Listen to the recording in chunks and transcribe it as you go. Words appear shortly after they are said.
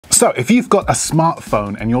So if you've got a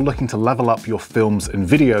smartphone and you're looking to level up your films and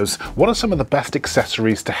videos, what are some of the best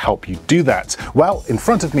accessories to help you do that? Well, in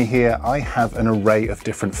front of me here, I have an array of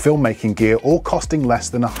different filmmaking gear, all costing less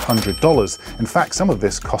than $100. In fact, some of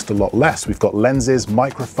this cost a lot less. We've got lenses,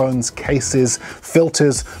 microphones, cases,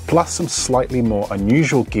 filters, plus some slightly more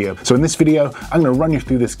unusual gear. So in this video, I'm going to run you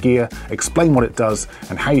through this gear, explain what it does,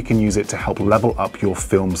 and how you can use it to help level up your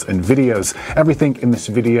films and videos. Everything in this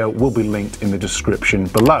video will be linked in the description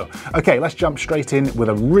below. Okay, let's jump straight in with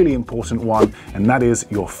a really important one, and that is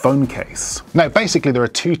your phone case. Now, basically, there are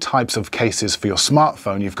two types of cases for your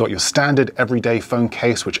smartphone. You've got your standard everyday phone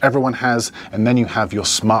case, which everyone has, and then you have your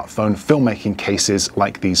smartphone filmmaking cases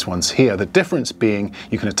like these ones here. The difference being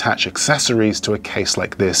you can attach accessories to a case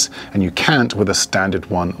like this, and you can't with a standard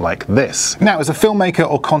one like this. Now, as a filmmaker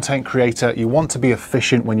or content creator, you want to be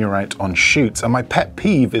efficient when you're out on shoots, and my pet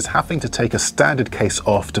peeve is having to take a standard case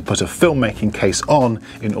off to put a filmmaking case on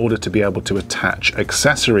in order to be able to attach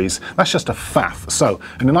accessories. That's just a faff. So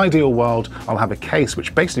in an ideal world, I'll have a case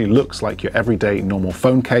which basically looks like your everyday normal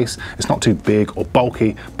phone case. It's not too big or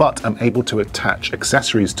bulky, but I'm able to attach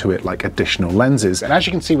accessories to it like additional lenses. And as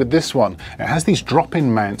you can see with this one, it has these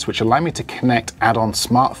drop-in mounts which allow me to connect add-on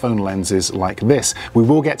smartphone lenses like this. We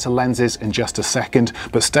will get to lenses in just a second,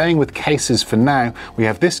 but staying with cases for now, we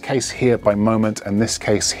have this case here by Moment and this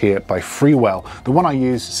case here by Freewell. The one I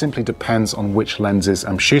use simply depends on which lenses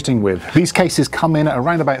I'm shooting with. These cases come in at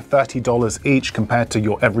around about $30 each compared to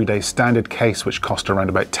your everyday standard case, which cost around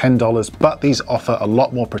about $10, but these offer a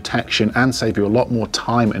lot more protection and save you a lot more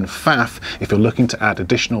time and faff if you're looking to add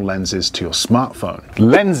additional lenses to your smartphone.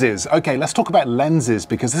 Lenses. Okay, let's talk about lenses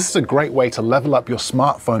because this is a great way to level up your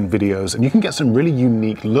smartphone videos, and you can get some really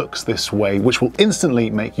unique looks this way, which will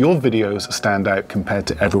instantly make your videos stand out compared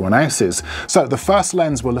to everyone else's. So the first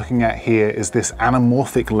lens we're looking at here is this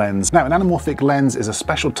anamorphic lens. Now, an anamorphic lens is a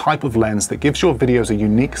special type of lens that gives your videos a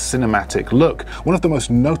unique cinematic look. One of the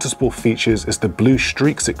most noticeable features is the blue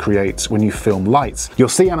streaks it creates when you film lights. You'll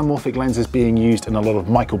see anamorphic lenses being used in a lot of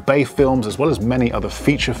Michael Bay films as well as many other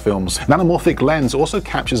feature films. An anamorphic lens also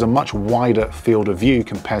captures a much wider field of view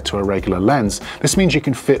compared to a regular lens. This means you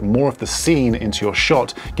can fit more of the scene into your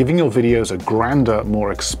shot, giving your videos a grander,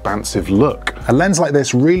 more expansive look. A lens like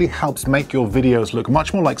this really helps make your videos look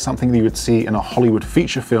much more like something that you would see in a Hollywood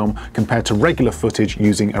feature film compared to regular footage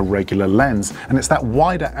using a regular lens. And it's that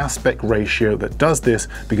wider aspect ratio that does this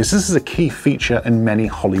because this is a key feature in many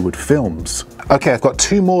Hollywood films. Okay, I've got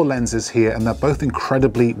two more lenses here and they're both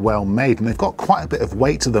incredibly well made and they've got quite a bit of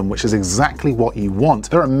weight to them, which is exactly what you want.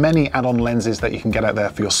 There are many add-on lenses that you can get out there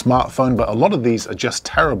for your smartphone, but a lot of these are just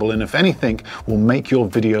terrible and if anything will make your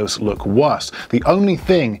videos look worse. The only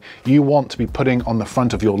thing you want to be putting on the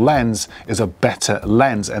front of your lens is a better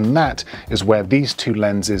lens, and that is where these two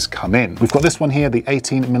lenses come in. We've got this one here, the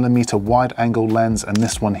 18mm wide angle lens, and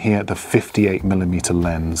this one here, the 58mm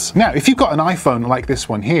lens. Now, if you've got an iPhone like this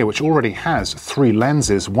one here, which already has three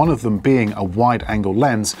lenses, one of them being a wide angle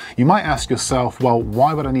lens, you might ask yourself, well,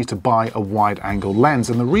 why would I need to buy a wide angle lens?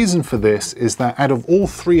 And the reason for this is that out of all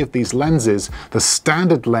three of these lenses, the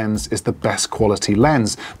standard lens is the best quality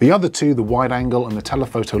lens. The other two, the wide angle and the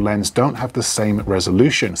telephoto lens, don't have the same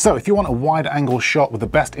resolution. So if you want a wide angle shot with the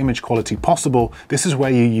best image quality possible, this is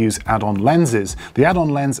where you use add-on lenses. The add-on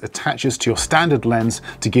lens attaches to your standard lens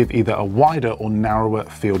to give either a wider or narrower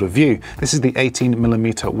field of view. This is the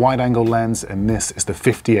 18mm wide angle lens and this is the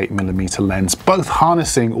 58mm lens, both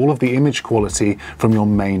harnessing all of the image quality from your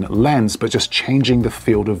main lens, but just changing the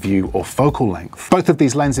field of view or focal length. Both of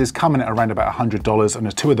these lenses come in at around about $100 and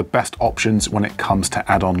are two of the best options when it comes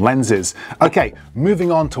to add-on lenses. Okay,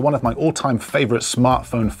 moving on to one of my all-time favorite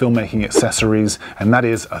smartphone filmmaking accessories, and that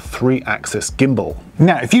is a 3-axis gimbal.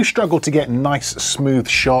 Now, if you struggle to get nice, smooth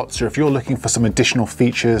shots, or if you're looking for some additional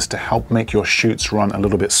features to help make your shoots run a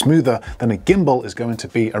little bit smoother, then a gimbal is going to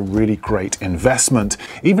be a really great investment.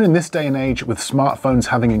 Even in this day and age, with smartphones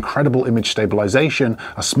having incredible image stabilization,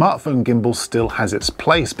 a smartphone gimbal still has its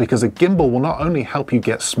place because a gimbal will not only help you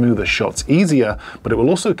get smoother shots easier, but it will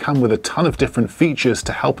also come with a ton of different features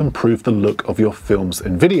to help improve the look of your films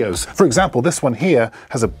and videos. For example, this one here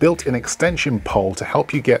has a built-in extension pole to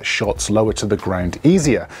help you get shots lower to the ground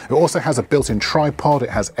easier. It also has a built-in tripod, it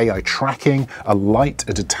has AI tracking, a light,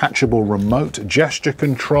 a detachable remote, gesture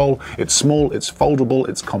control. It's small, it's foldable,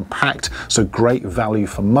 it's compact, so great value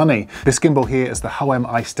for money. This gimbal here is the Hohem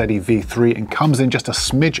iSteady V3 and comes in just a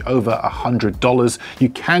smidge over $100. You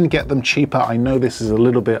can get them cheaper. I know this is a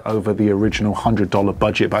little bit over the original $100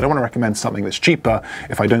 budget, but I don't want to recommend something that's cheaper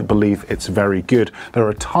if I don't believe it's very good. There are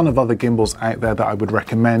a ton of other gimbals out there that I would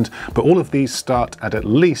recommend, but all of these start at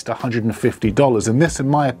least $150, and this, in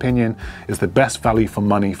my opinion, is the best value for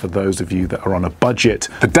money for those of you that are on a budget.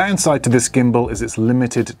 The downside to this gimbal is its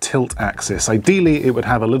limited tilt axis. Ideally, it would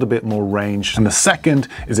have a little bit more range, and the second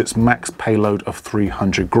is its max payload of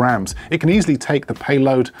 300 grams. It can easily take the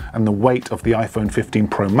payload and the weight of the iPhone 15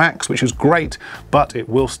 Pro Max, which is great, but it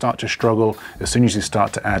will start to struggle as soon as you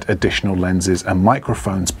start to add additional lenses and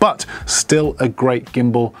microphones. But still a great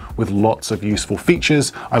gimbal with lots of useful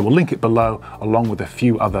features. I will link it below along with a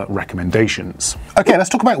few other recommendations. Okay, let's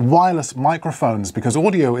talk about wireless microphones, because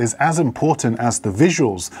audio is as important as the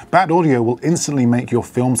visuals. Bad audio will instantly make your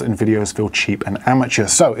films and videos feel cheap and amateur.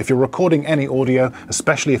 So if you're recording any audio,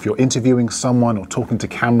 especially if you're interviewing someone or talking to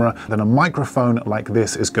camera, then a microphone like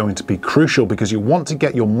this is going to be crucial, because you want to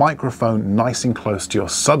get your microphone nice and close to your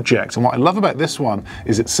subject. And what I love about this one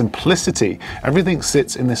is its simplicity. Everything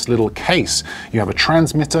sits in this little case. You have a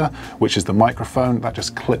transmitter, which is the microphone that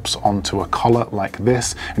just clips onto a collar like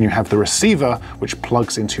this, and you have the receiver, which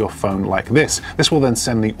plugs into your phone like this. This will then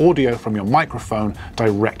send the audio from your microphone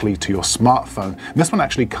directly to your smartphone. And this one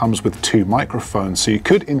actually comes with two microphones, so you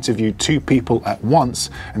could interview two people at once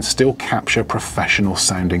and still capture professional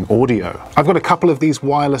sounding audio. I've got a couple of these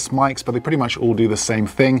wireless mics, but they pretty much all do the same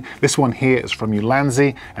thing. This one here is from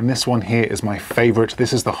Ulanzi, and this one here is my favorite.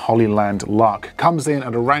 This is the Hollyland LUT. Comes in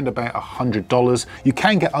at around about $100. You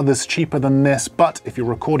can get others cheaper than this, but if you're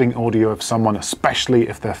recording audio of someone, especially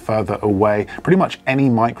if they're further away, pretty much any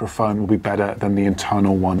microphone will be better than the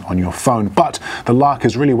internal one on your phone. But the LUT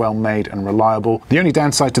is really well made and reliable. The only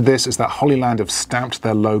downside to this is that Hollyland have stamped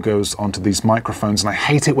their logos onto these microphones, and I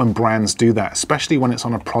hate it when brands do that, especially when it's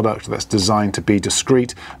on a product that's designed to be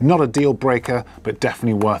discreet. Not a deal breaker, but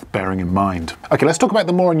definitely worth bearing in mind. Okay, let's talk about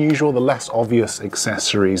the more unusual, the less obvious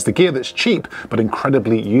accessories, the gear that's cheap but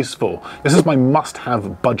incredibly useful. This is my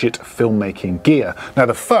must-have budget filmmaking gear. Now,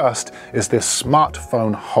 the first is this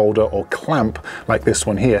smartphone holder or clamp like this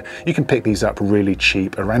one here. You can pick these up really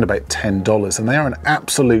cheap, around about $10, and they are an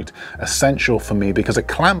absolute essential for me, because a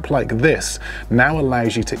clamp like this now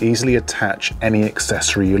allows you to easily attach any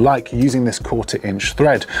accessory you like using this 1/4 inch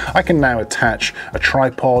thread. I can now attach a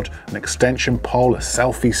tripod, an extension pole, a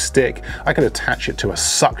selfie stick. I could attach it to a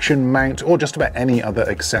suction mount or just about any other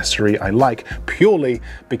accessory I like, purely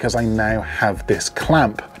because I now have this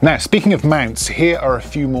clamp. Now, speaking of mounts, here are a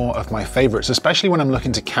few more of my favorites, especially when I'm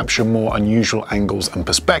looking to capture more unusual angles and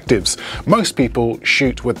perspectives. Most people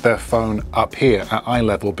shoot with their phone up here at eye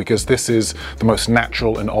level because this is the most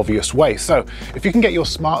natural and obvious way. So if you can get your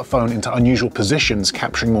smartphone into unusual positions,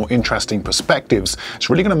 capturing more interesting perspectives, it's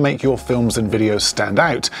really going to make your films and videos stand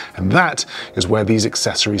out, and that is where these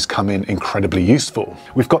accessories come in incredibly useful.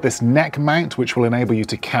 We've got this neck mount, which will enable you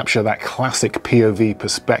to capture that classic POV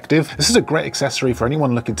perspective. This is a great accessory for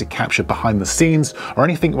anyone looking to capture behind the scenes or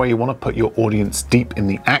anything where you want to put your audience deep in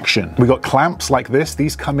the action. We've got clamps like this.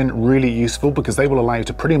 These come in really useful because they will allow you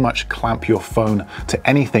to pretty much clamp your phone to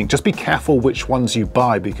anything. Just be careful which ones you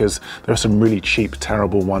buy, because there are some really cheap,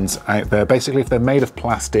 terrible ones out there. Basically, if they're made of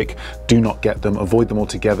plastic, do not get them, avoid them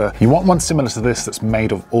altogether. You want one similar to this that's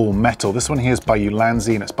made of all metal. This one here is by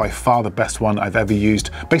Ulanzi, and it's by far the best one I've ever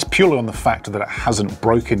used, based purely on the fact that it hasn't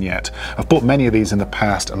broken yet. I've bought many of these in the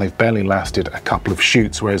past and they've barely lasted a couple of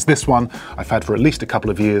shoots, whereas this one I've had for at least a couple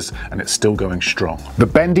of years and it's still going strong. The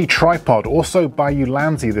bendy tripod, also by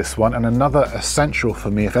Ulanzi, this one, and another essential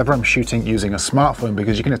for me if ever I'm shooting using a smartphone,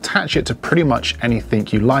 because you can attach it to pretty much anything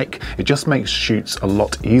you like. It just makes shoots a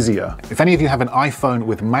lot easier. If any of you have an iPhone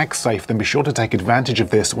with MagSafe, then be sure to take advantage of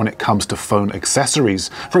this when it comes to phone accessories.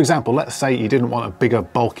 For example, let's say you didn't want a bigger,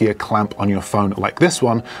 bulkier clamp on your phone like this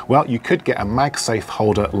one. Well, you could get a MagSafe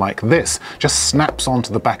holder like this. Just snaps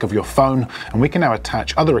onto the back of your phone, and we can now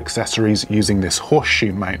attach other accessories using this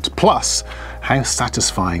horseshoe mount. Plus, how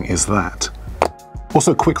satisfying is that?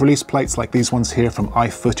 Also, quick release plates like these ones here from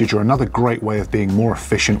iFootage are another great way of being more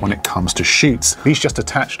efficient when it comes to shoots. These just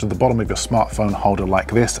attach to the bottom of your smartphone holder like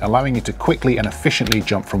this, allowing you to quickly and efficiently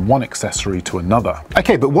jump from one accessory to another.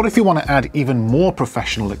 Okay, but what if you want to add even more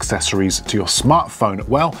professional accessories to your smartphone?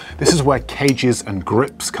 Well, this is where cages and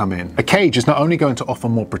grips come in. A cage is not only going to offer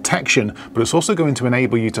more protection, but it's also going to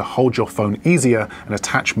enable you to hold your phone easier and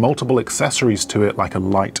attach multiple accessories to it like a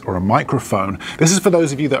light or a microphone. This is for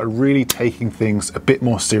those of you that are really taking things a bit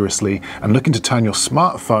more seriously and looking to turn your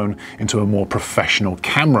smartphone into a more professional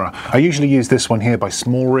camera. I usually use this one here by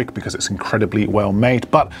SmallRig because it's incredibly well made,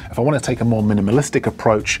 but if I want to take a more minimalistic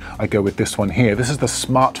approach, I go with this one here. This is the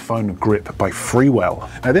Smartphone Grip by Freewell.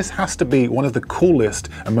 Now this has to be one of the coolest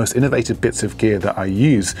and most innovative bits of gear that I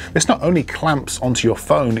use. This not only clamps onto your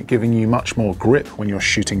phone, giving you much more grip when you're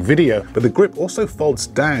shooting video, but the grip also folds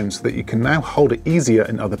down so that you can now hold it easier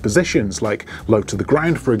in other positions, like low to the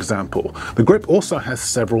ground, for example. The grip also has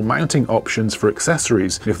several mounting options for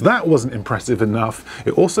accessories. If that wasn't impressive enough,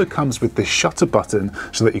 it also comes with this shutter button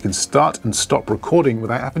so that you can start and stop recording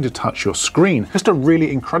without having to touch your screen. Just a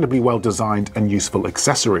really incredibly well designed and useful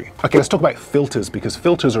accessory. Okay, let's talk about filters, because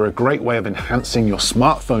filters are a great way of enhancing your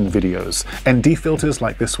smartphone videos. ND filters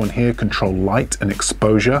like this one here control light and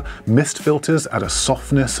exposure. Mist filters add a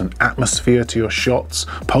softness and atmosphere to your shots.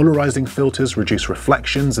 Polarizing filters reduce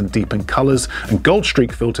reflections and deepen colors. And gold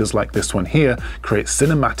streak filters like this one here create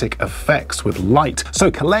cinematic effects with light.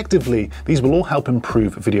 So collectively, these will all help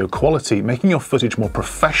improve video quality, making your footage more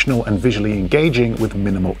professional and visually engaging with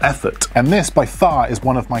minimal effort. And this by far is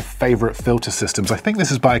one of my favorite filter systems. I think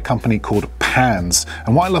this is by a company called Pans.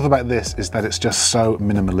 And what I love about this is that it's just so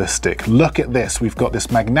minimalistic. Look at this. We've got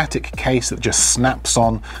this magnetic case that just snaps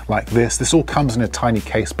on like this. This all comes in a tiny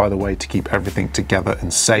case, by the way, to keep everything together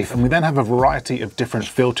and safe. And we then have a variety of different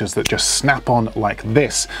filters that just snap on like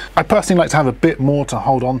this. I personally like to have a bit more to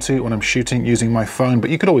hold on to when I'm shooting using my phone, but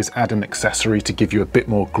you could always add an accessory to give you a bit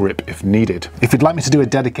more grip if needed. If you'd like me to do a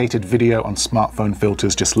dedicated video on smartphone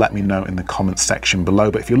filters, just let me know in the comments section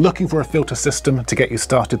below. But if you're looking for a filter system to get you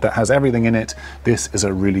started that has everything in it, this is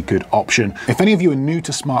a really good option. If any of you are new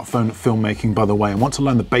to smartphone filmmaking, by the way, and want to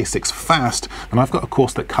learn the basics fast, then I've got a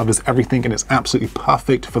course that covers everything, and it's absolutely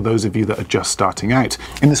perfect for those of you that are just starting out.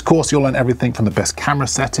 In this course, you'll learn everything from the best camera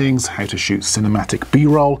settings, how to shoot cinematic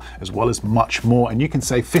B-roll, as well as much more. And you can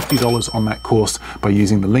save $50 on that course by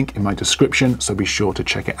using the link in my description, so be sure to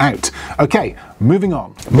check it out. Okay, moving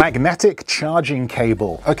on. Magnetic charging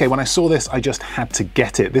cable. Okay, when I saw this, I just had to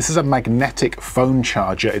get it. This is a magnetic phone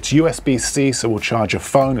charger. It's USB-C, so will charge your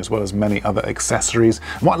phone as well as many other accessories.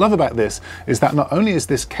 And what I love about this is that not only is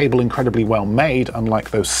this cable incredibly well made,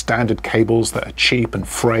 unlike those standard cables that are cheap and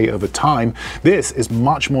fray over time, this is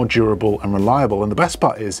much more durable and reliable. And the best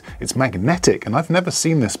part is it's magnetic, and I've never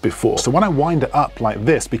seen this before. So when I wind it up like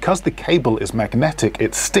this, because the cable is magnetic,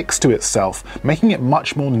 it sticks to itself, making it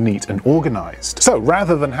much more neat and organized. So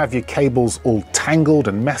rather than have your cables all tangled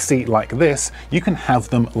and messy like this, you can have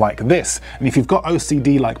them like this. And if you've got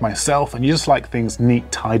OCD like myself and you just like things neat,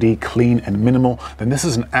 tidy, clean and minimal, then this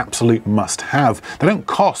is an absolute must-have. They don't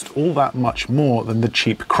cost all that much more than the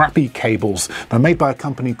cheap crappy cables. They're made by a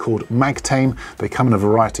company called Magtame. They come in a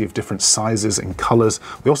variety of different sizes and colors.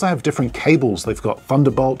 They also have different cables. They've got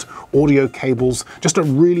Thunderbolt, audio cables, just a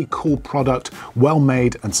really cool product, well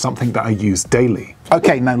made, and something that I use daily.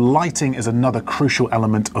 Okay, now lighting is another crucial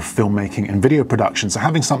element of filmmaking and video production, so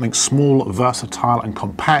having something small, versatile and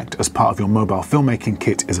compact as part of your mobile filmmaking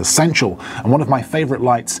kit is essential. And one of my favorite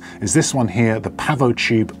lights is this one here, the Pavo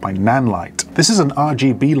Tube by Nanlite. This is an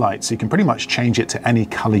RGB light, so you can pretty much change it to any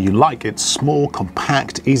color you like. It's small,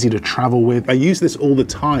 compact, easy to travel with. I use this all the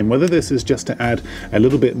time, whether this is just to add a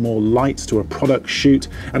little bit more light to a product shoot.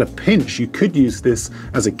 At a pinch, you could use this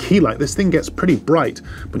as a key light. This thing gets pretty bright,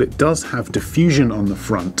 but it does have diffusion on the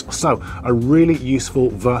front. So a really useful,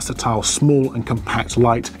 versatile, small and compact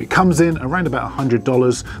light. It comes in around about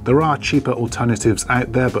 $100. There are cheaper alternatives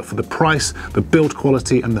out there, but for the price, the build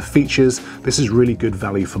quality and the features, this is really good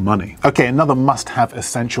value for money. Okay, another must-have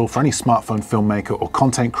essential for any smartphone filmmaker or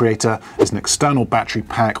content creator is an external battery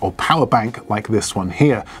pack or power bank like this one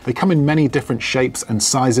here. They come in many different shapes and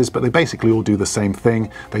sizes, but they basically all do the same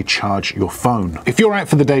thing. They charge your phone. If you're out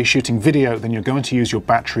for the day shooting video, then you're going to use your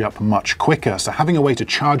battery up much quicker. So having a way to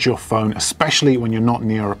charge your phone, especially when you're not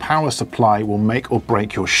near a power supply, will make or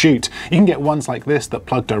break your shoot. You can get ones like this that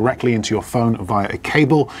plug directly into your phone via a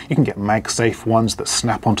cable. You can get MagSafe ones that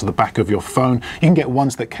snap onto the back of your phone. You can get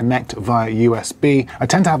ones that connect via USB. I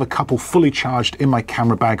tend to have a couple fully charged in my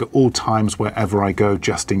camera bag at all times wherever I go,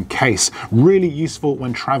 just in case. Really useful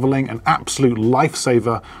when traveling, an absolute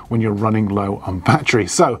lifesaver when you're running low on battery.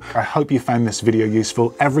 So I hope you found this video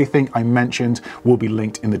useful. Everything I mentioned will be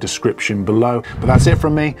linked in the description below. But that's it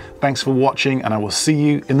from me. Thanks for watching, and I will see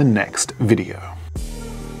you in the next video.